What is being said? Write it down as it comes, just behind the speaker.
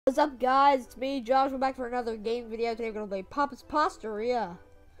What's up, guys? It's me, Josh. We're back for another game video. Today we're gonna play Pastaria.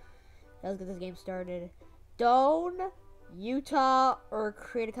 Let's get this game started. Doan, Utah, or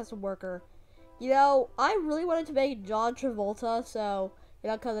create a custom worker. You know, I really wanted to make John Travolta, so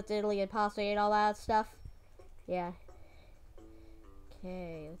because it's Italy and pasta and all that stuff. Yeah.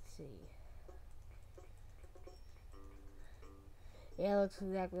 Okay, let's see. Yeah, it looks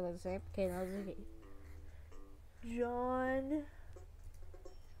exactly like the same. Okay, now let's see. John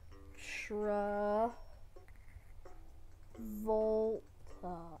Travolta.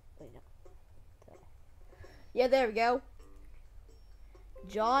 Wait, no. Yeah, there we go.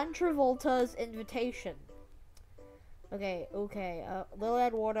 John Travolta's invitation. Okay. Lil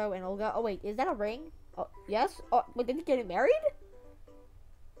Eduardo and Olga. Oh, wait, is that a ring? Oh, yes? Oh, wait, did he get married?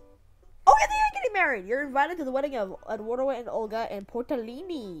 Oh, yeah, they are getting married. You're invited to the wedding of Eduardo and Olga and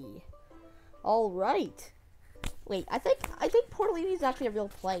Portellini. All right. Wait, I think Portellini is actually a real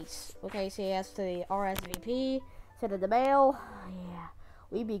place. Okay, say yes to the RSVP. Send in the mail. Yeah,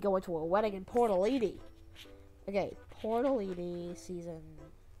 we be going to a wedding in Portellini. Okay, Portellini season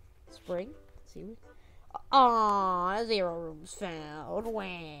spring. Let's see. Aw, 0 rooms found.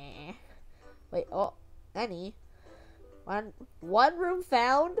 Wah. Wait, oh, any one room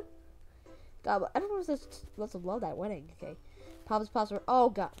found. God, everyone must have loved that wedding. Okay, Papa's password. Oh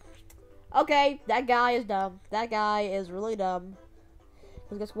God. Okay, that guy is dumb. That guy is really dumb.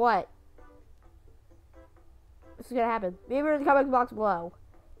 Because guess what? This is gonna happen. Maybe in the comment box below.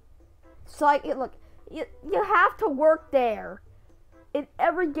 It's like, look, you have to work there. In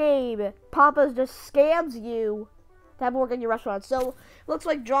every game, Papa's just scams you to have work in your restaurant. So, looks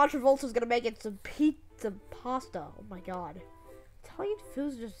like John Travolta's gonna make it some pizza pasta. Oh my God. Italian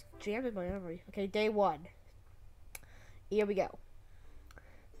food's just jammed in my memory. Okay, day 1. Here we go.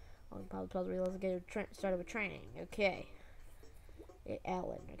 Let's get started with training. Okay.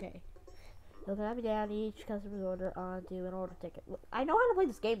 Alan, okay. You'll copy down each customer's order onto an order ticket. Look, I know how to play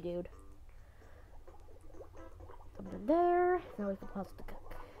this game, dude. Something there. Now we can pause the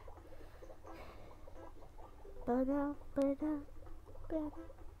cook.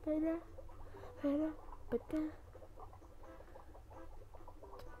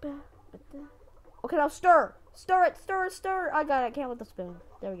 Okay, now stir. Stir it. I got it. I can't with the spoon.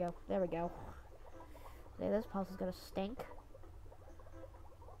 There we go. Okay, this pasta's gonna stink.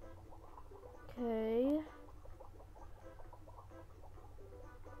 Okay.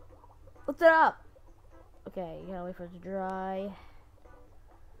 Lift it up. Okay, you gotta wait for it to dry.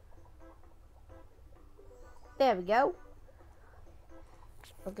 There we go.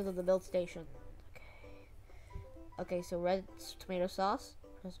 Let's go to the milk station. Okay, so red tomato sauce.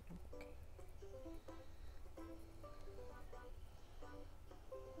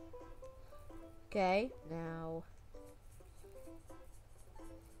 Okay, now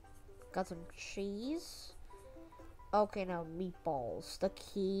got some cheese. Okay, now meatballs. The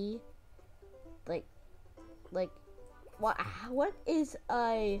key, like what is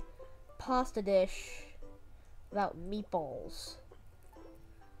a pasta dish without meatballs?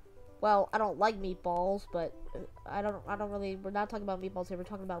 Well, I don't like meatballs, but I don't really. We're not talking about meatballs here. We're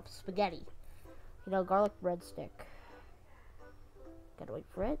talking about spaghetti. You know, garlic breadstick. Gotta wait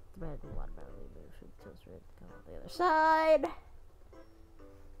for it. Red one. The other side.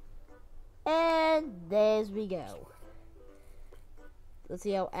 And there we go. Let's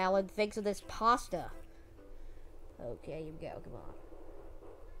see how Alan thinks of this pasta. Okay, here we go. Come on.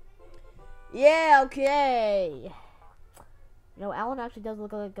 Yeah, okay. You know, Alan actually does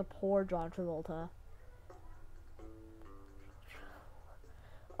look like a poor John Travolta.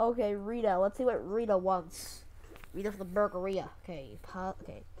 Okay, Rita. Let's see what Rita wants. Rita for the burgeria. Okay,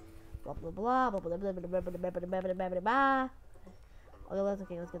 okay. Blah blah blah blah blah blah blah blah blah blah blah blah blah.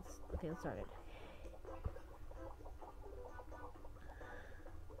 Okay, let's start it.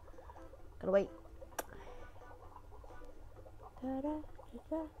 Gotta wait.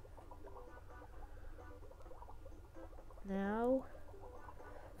 Now,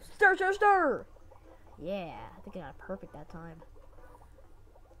 stir. Yeah, I think I got it perfect that time.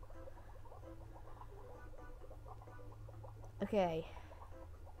 Okay.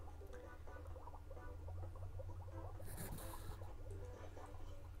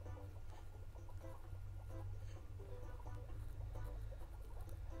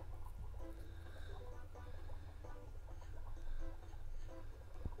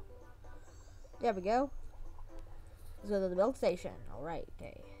 There we go. Let's go to the milk station. Alright,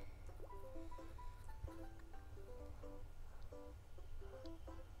 okay.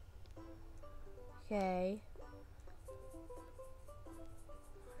 Okay.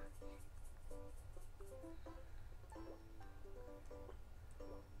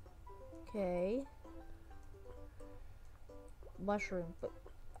 Okay. Mushroom. But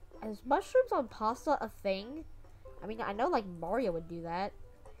is mushrooms on pasta a thing? I mean, I know like Mario would do that.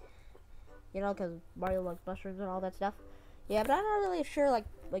 You know, because Mario likes mushrooms and all that stuff. Yeah, but I'm not really sure like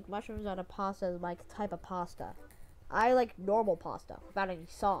mushrooms on a pasta is my type of pasta. I like normal pasta without any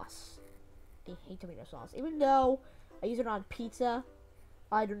sauce. I hate tomato sauce. Even though I use it on pizza,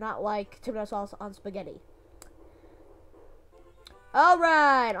 I do not like tomato sauce on spaghetti.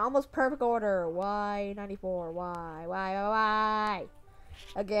 Alright, almost perfect order. Y94, why?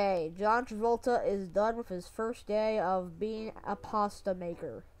 Okay, John Travolta is done with his first day of being a pasta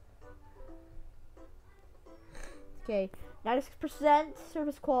maker. Okay, 96%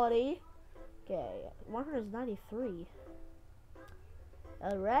 service quality. Okay, 193.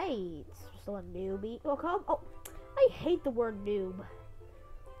 Alright, still a newbie. Oh, come. Oh, I hate the word noob.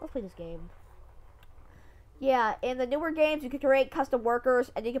 Let's play this game. Yeah, in the newer games, you can create custom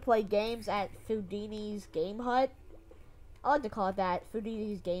workers, and you can play games at Foodini's Game Hut. I like to call it that,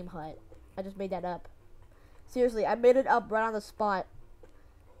 Foodini's Game Hut. I just made that up. Seriously, I made it up right on the spot.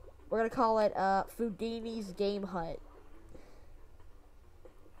 We're gonna call it Foodini's Game Hut.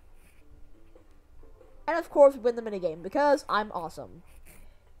 And of course, win the minigame, because I'm awesome.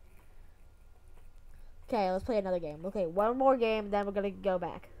 Okay, let's play another game. Okay, one more game, then we're gonna go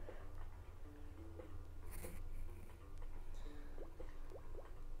back.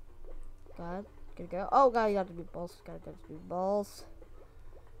 God, gonna go. Oh god, you have to be balls. Gotta be balls.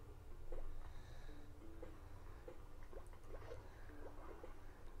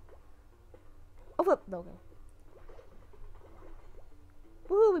 Oh flip. No, okay.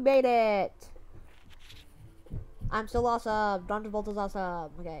 Woo, we made it. I'm still awesome. John Travolta's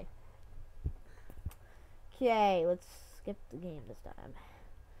awesome. Okay. Okay, let's skip the game this time.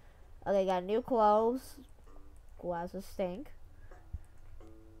 Okay, got new clothes. Glasses stink.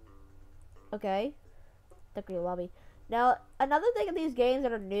 Okay. Decorate lobby. Now, another thing in these games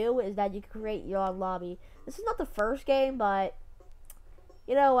that are new is that you can create your own lobby. This is not the first game, but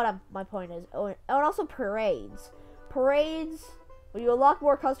you know what my point is. Oh, and also parades. Parades, when you unlock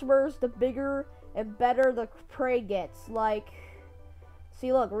more customers, the bigger and better the parade gets. Like,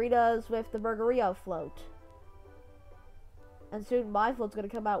 see, look, Rita's with the Margarita float. And soon my float's gonna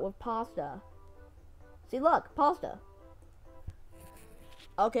come out with pasta. See, look, pasta.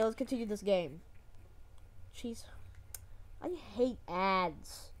 Okay, let's continue this game. Jeez. I hate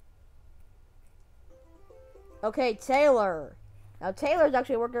ads. Okay, Taylor. Now, Taylor's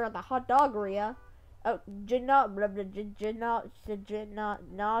actually working at the hot doggeria. Oh, Nashi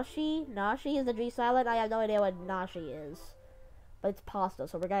is the G silent. I have no idea what Nashi is. But it's pasta,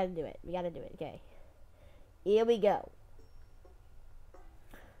 so we gotta do it. We gotta do it, okay. Here we go.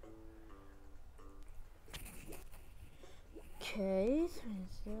 Okay,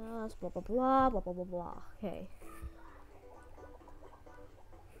 blah blah blah blah blah blah blah. Okay.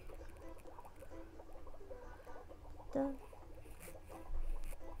 Done.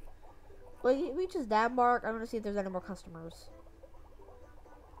 Well, it reaches that mark. I'm gonna see if there's any more customers.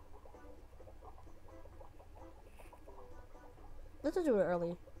 Let's just do it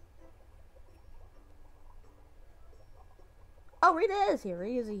early. Oh, Rita is here.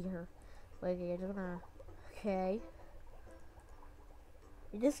 Rita's here. Wait, you're just gonna. Okay.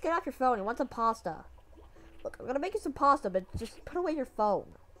 You just get off your phone. You want some pasta. Look, I'm gonna make you some pasta, but just put away your phone.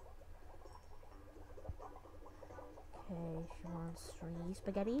 Okay, she wants 3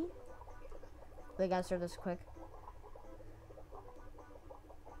 spaghetti. We gotta serve this quick.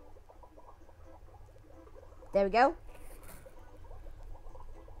 There we go.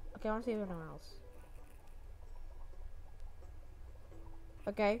 Okay, I wanna see if there's anyone else.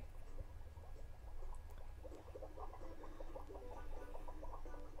 Okay.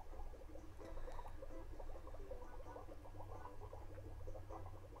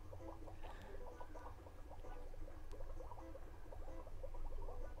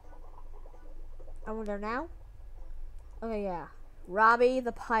 I'm there now. Okay, yeah. Robbie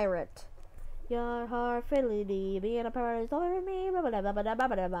the pirate. Your heart fidelity, being a pirate is over me. Blah blah blah blah blah blah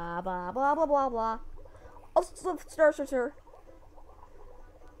blah blah blah blah blah blah. Oh, stir.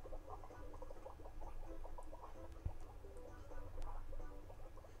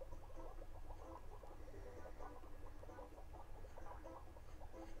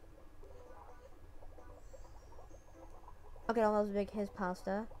 Okay, I'll make his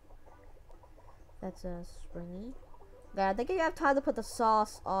pasta. That's a springy. Yeah, I think you have time to put the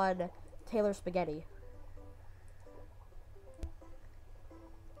sauce on Taylor's spaghetti.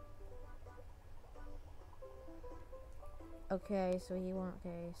 Okay, so you want,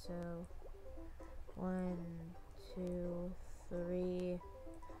 okay, so 1, 2, 3.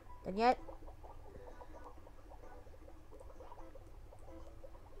 And yet...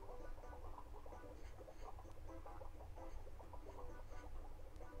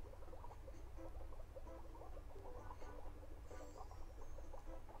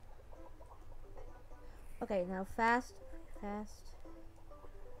 Okay, now fast.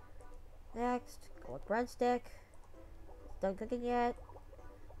 Next, go with breadstick. It's done cooking yet.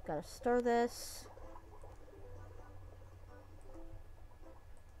 Gotta stir this.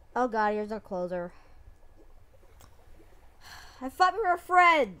 Oh god, here's our closer. I thought we were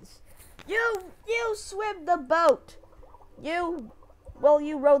friends. You swim the boat. You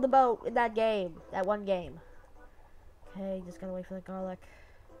rowed the boat in that game, that one game. Okay, just gotta wait for the garlic.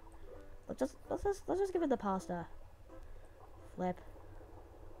 Let's just give it the pasta. Flip.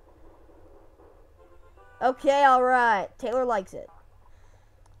 Okay, alright. Taylor likes it.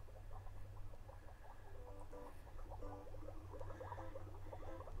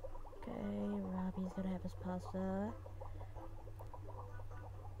 Okay, Robbie's gonna have his pasta.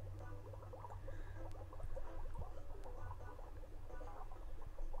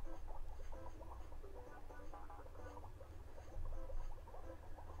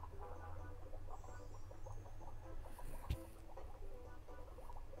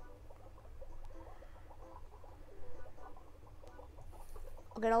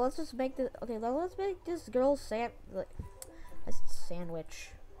 Okay, now let's just make this. Okay, now let's make this girl's sandwich.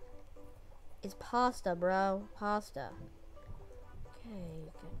 It's pasta, bro. Pasta.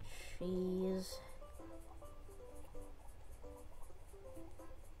 Okay, good cheese.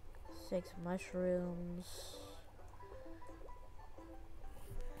 6 mushrooms.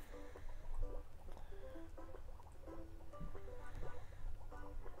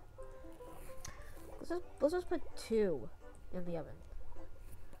 Let's just put 2 in the oven.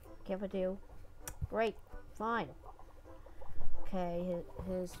 Can't put 2. Great. Fine. Okay,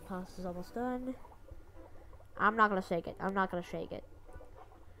 his pasta's almost done. I'm not gonna shake it. I'm not gonna shake it.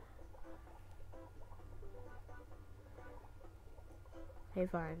 Okay,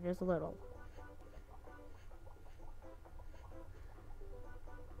 fine. Just a little.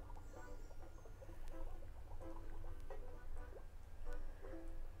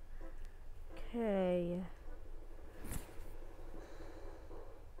 Okay.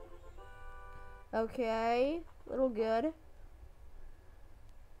 Okay. Little good.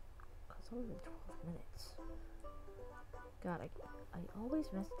 It's only been 12 minutes. God, I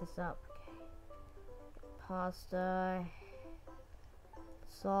always mess this up. Okay. Pasta.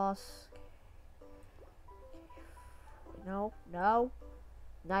 Sauce. No, no.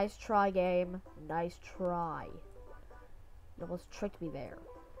 Nice try, game. Nice try. You almost tricked me there.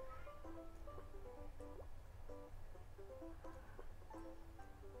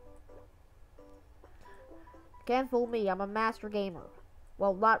 Can't fool me. I'm a master gamer.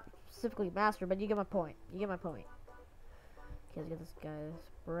 Well, not specifically master, but you get my point. You get my point. Okay, let's get this guy's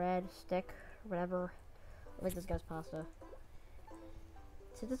bread, stick, whatever. I'll make this guy's pasta.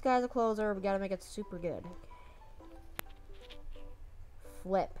 Since this guy's a closer, we gotta make it super good.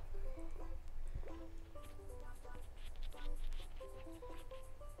 Flip.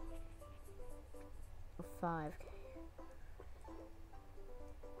 For 5.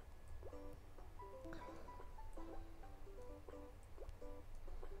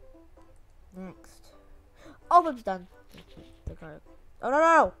 Next. Oh, it's done. Oh,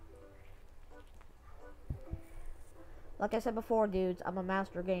 no. Like I said before, dudes, I'm a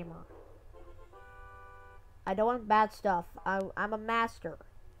master gamer. I don't want bad stuff. I'm a master.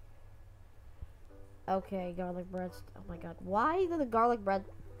 Okay, garlic bread. Oh my god. Why did the garlic bread...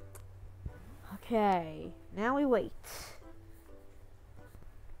 Okay. Now we wait.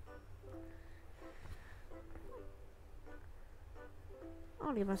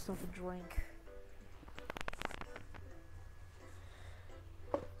 I'll give myself a drink.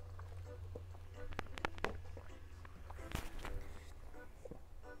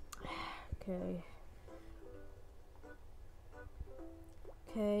 Okay.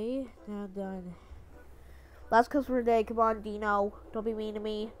 Okay, now done. Last customer day. Come on, Dino. Don't be mean to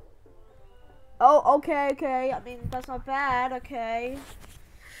me. Oh, okay. I mean, that's not bad. Okay.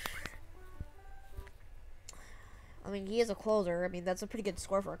 I mean, he is a closer. I mean, that's a pretty good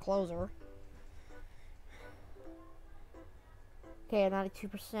score for a closer. Okay,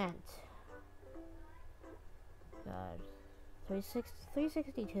 92%. God.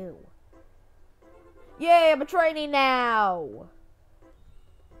 362. Yay, I'm a trainee now!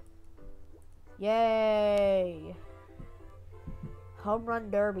 Yay! Home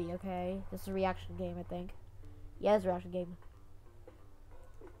run derby, okay. This is a reaction game, I think. Yeah, it's a reaction game.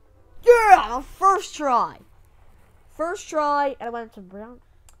 Yeah! First try! And I went to brown.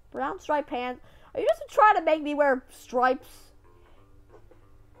 Brown striped pants. Are you just trying to make me wear stripes?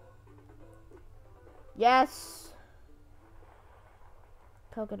 Yes.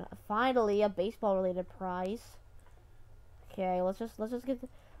 Coconut. Finally, a baseball-related prize. Okay, let's just get.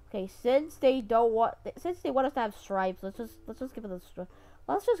 Okay, since they want us to have stripes, let's just give them the stripes.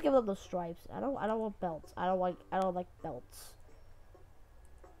 Let's just give them the stripes. I don't want belts. I don't like belts.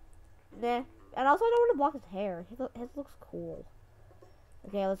 Nah. And also, I don't want to block his hair. His looks cool.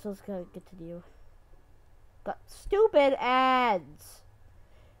 Okay, let's just continue. Got stupid ads.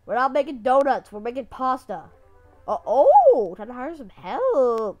 We're not making donuts. We're making pasta. Oh, trying to hire some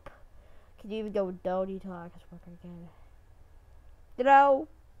help. Can you even go with Donny talk? It's working again. You know,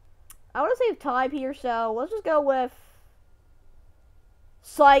 I want to save time here, so let's just go with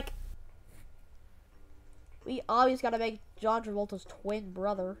Psych. We obviously gotta make John Travolta's twin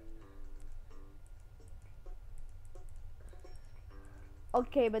brother.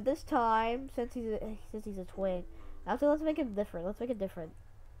 Okay, but this time, since he's a twin, actually let's make him different. Let's make it different.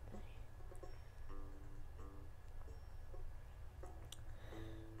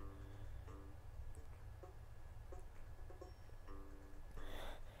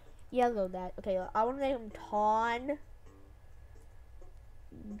 Yeah, I'll go with that. Okay, I want to name him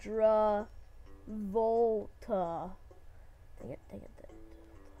Volta. Dang it.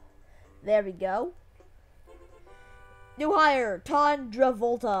 There we go. New hire, Tundra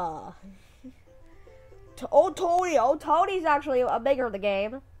Volta. Tony. Oh, Tony's actually a maker of the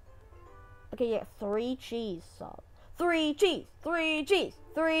game. Okay, yeah, 3 cheese sauce. 3 cheese.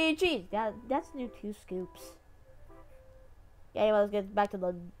 Yeah, that's new 2 scoops. Yeah, anyway, let's get back to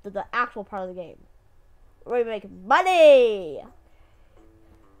the actual part of the game. We're making money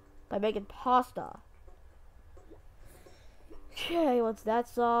by making pasta. Okay, what's that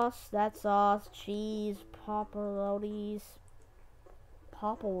sauce? Cheese, pepperonis.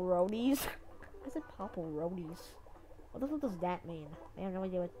 I said pepperonis. What the fuck does that mean? I have no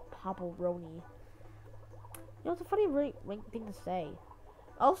idea what pepperoni. You know, it's a funny thing to say.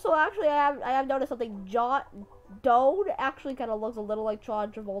 Also, actually, I have noticed something. Dode actually kind of looks a little like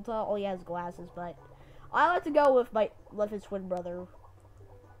John Travolta. Oh, he has glasses, but I like to go with his twin brother.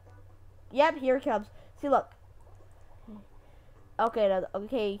 Yep, here it comes. See, look.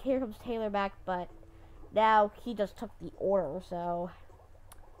 Okay, here comes Taylor back, but now he just took the order, so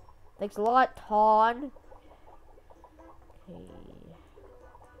thanks a lot, Ton. Okay.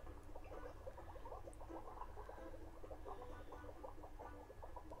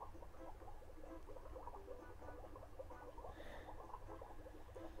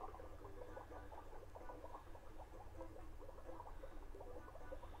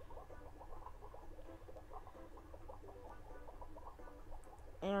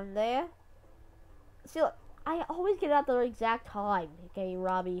 And there. See, look, I always get it at the exact time. Okay,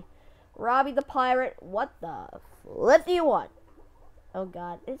 Robbie the pirate. What the flip do you want? Oh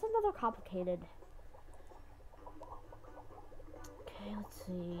god, it's another complicated. Okay, let's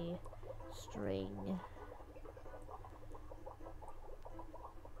see. String.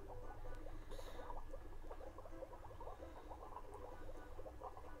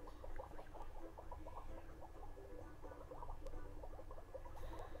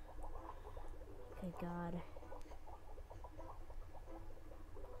 Okay, god.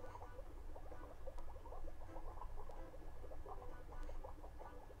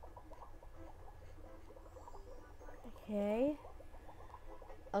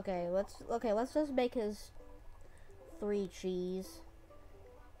 Okay, let's just make his 3 cheese.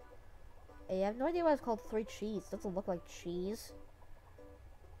 Hey, I have no idea why it's called 3 cheese. It doesn't look like cheese.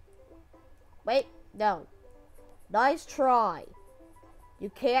 Wait, no. Nice try. You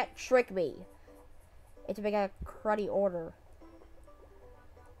can't trick me into making a cruddy order.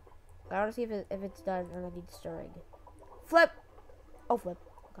 I want to see if it's done or I need stirring. Flip! Oh, flip.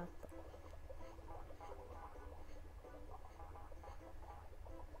 God.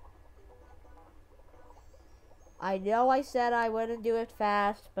 I know I said I wouldn't do it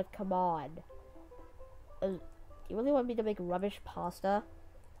fast, but come on. You really want me to make rubbish pasta?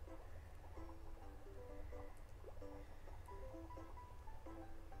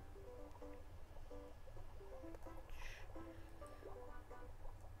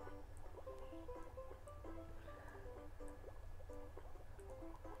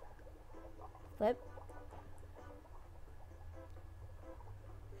 Flip.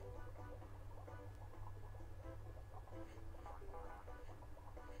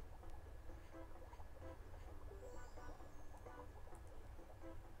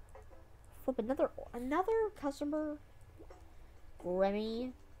 Flip another customer.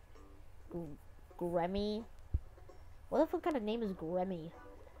 Gremmy. What the fuck kind of name is Gremmy?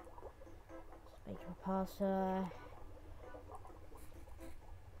 Make your pasta.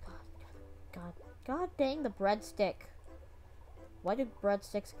 God dang the breadstick. Why do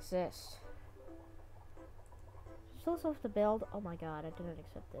breadsticks exist? Still stuff to build. Oh my god, I didn't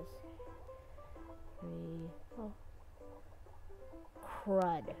accept this. Oh.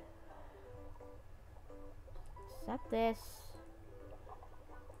 Crud. Accept this.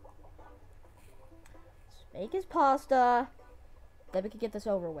 Let's make his pasta. Then we can get this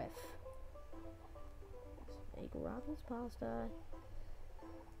over with. Let's make Robin's pasta.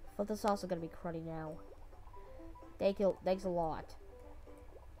 But this is also gonna be cruddy now. Thanks a lot.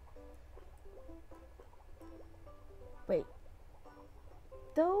 Wait.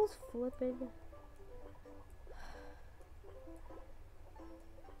 Those flippin'.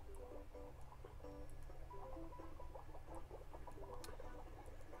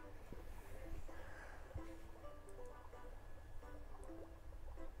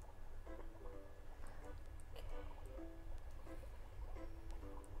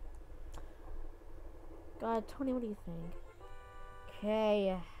 God, Tony, what do you think?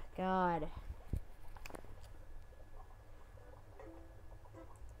 Okay, God.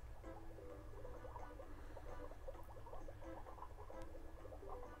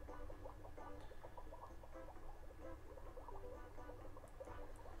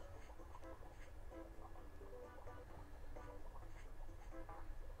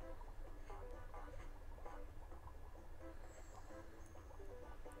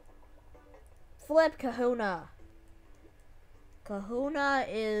 Flip Kahuna. Kahuna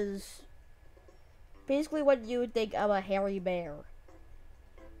is basically what you would think of a hairy bear.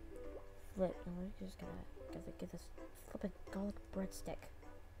 Flip. I'm just gonna get this flippin' garlic breadstick.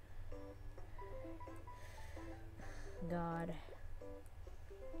 God.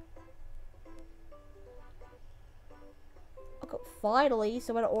 Okay, finally,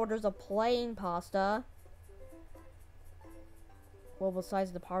 someone orders a plain pasta. Well,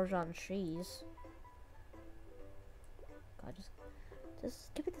 besides the Parmesan cheese. God, just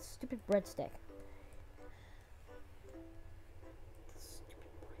give me this stupid breadstick.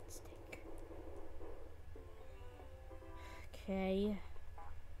 Stupid breadstick. Okay.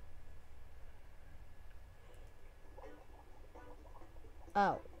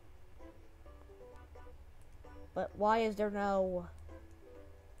 Oh. But why is there no...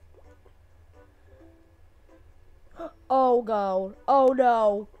 Oh, God. Oh,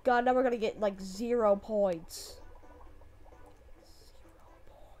 no. God, now we're gonna get, like, 0 points. 0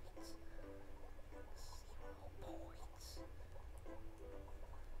 points. 0 points.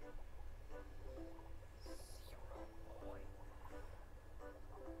 0 points.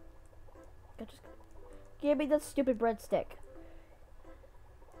 God, just give me that stupid breadstick.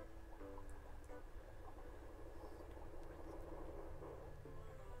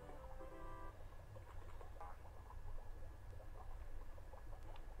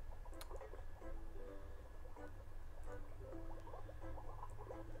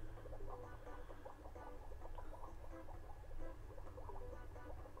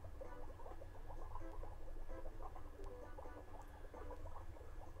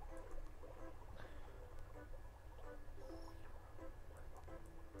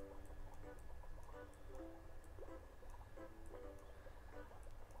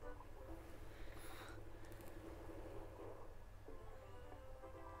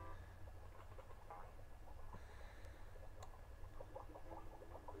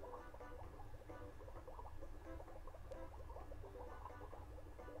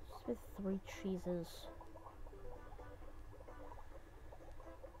 With 3 cheeses.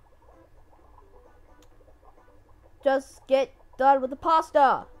 Just get done with the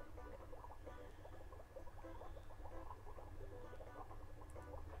pasta.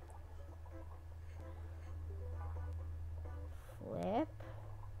 Flip.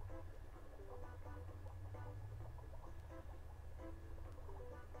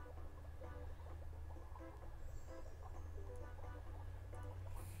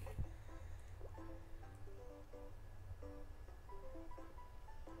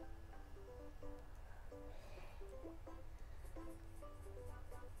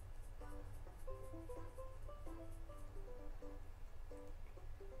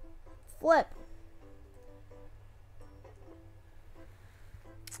 Flip.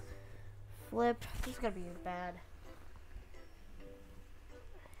 Flip. This is gonna be bad.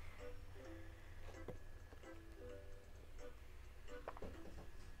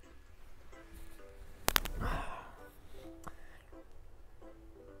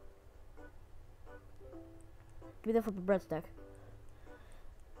 Give me the flippin' breadstick.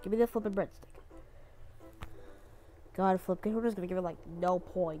 Give me the flippin' breadstick. God, Flip Kahuna's gonna give it like no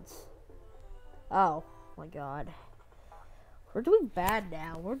points. Oh my god. We're doing bad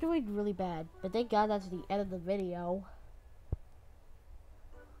now. We're doing really bad. But thank God that's the end of the video.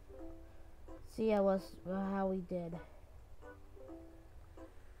 See how we did.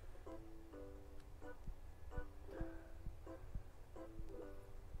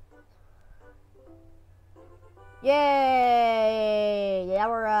 Yay! Yeah,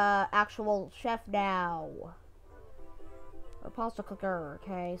 we're actual chef now. Or pasta cooker.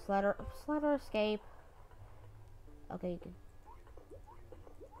 Okay, slider escape. Okay, you can.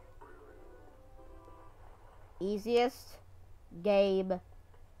 Easiest game.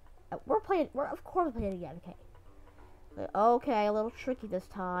 We're of course playing again. Okay. Okay, a little tricky this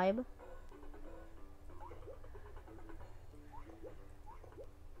time.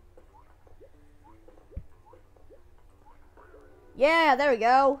 Yeah, there we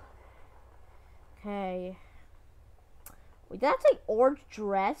go. Okay. Wait, did I say orange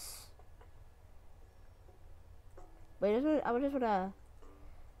dress? Wait, I just wanna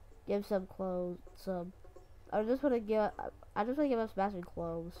give some clothes. I just wanna give us matching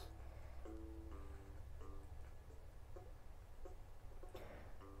clothes.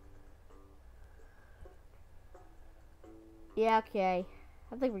 Yeah, okay.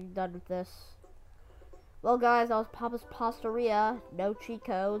 I think we're done with this. Well, guys, that was Papa's Pastaria. No cheat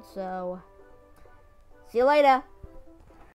code, so see you later.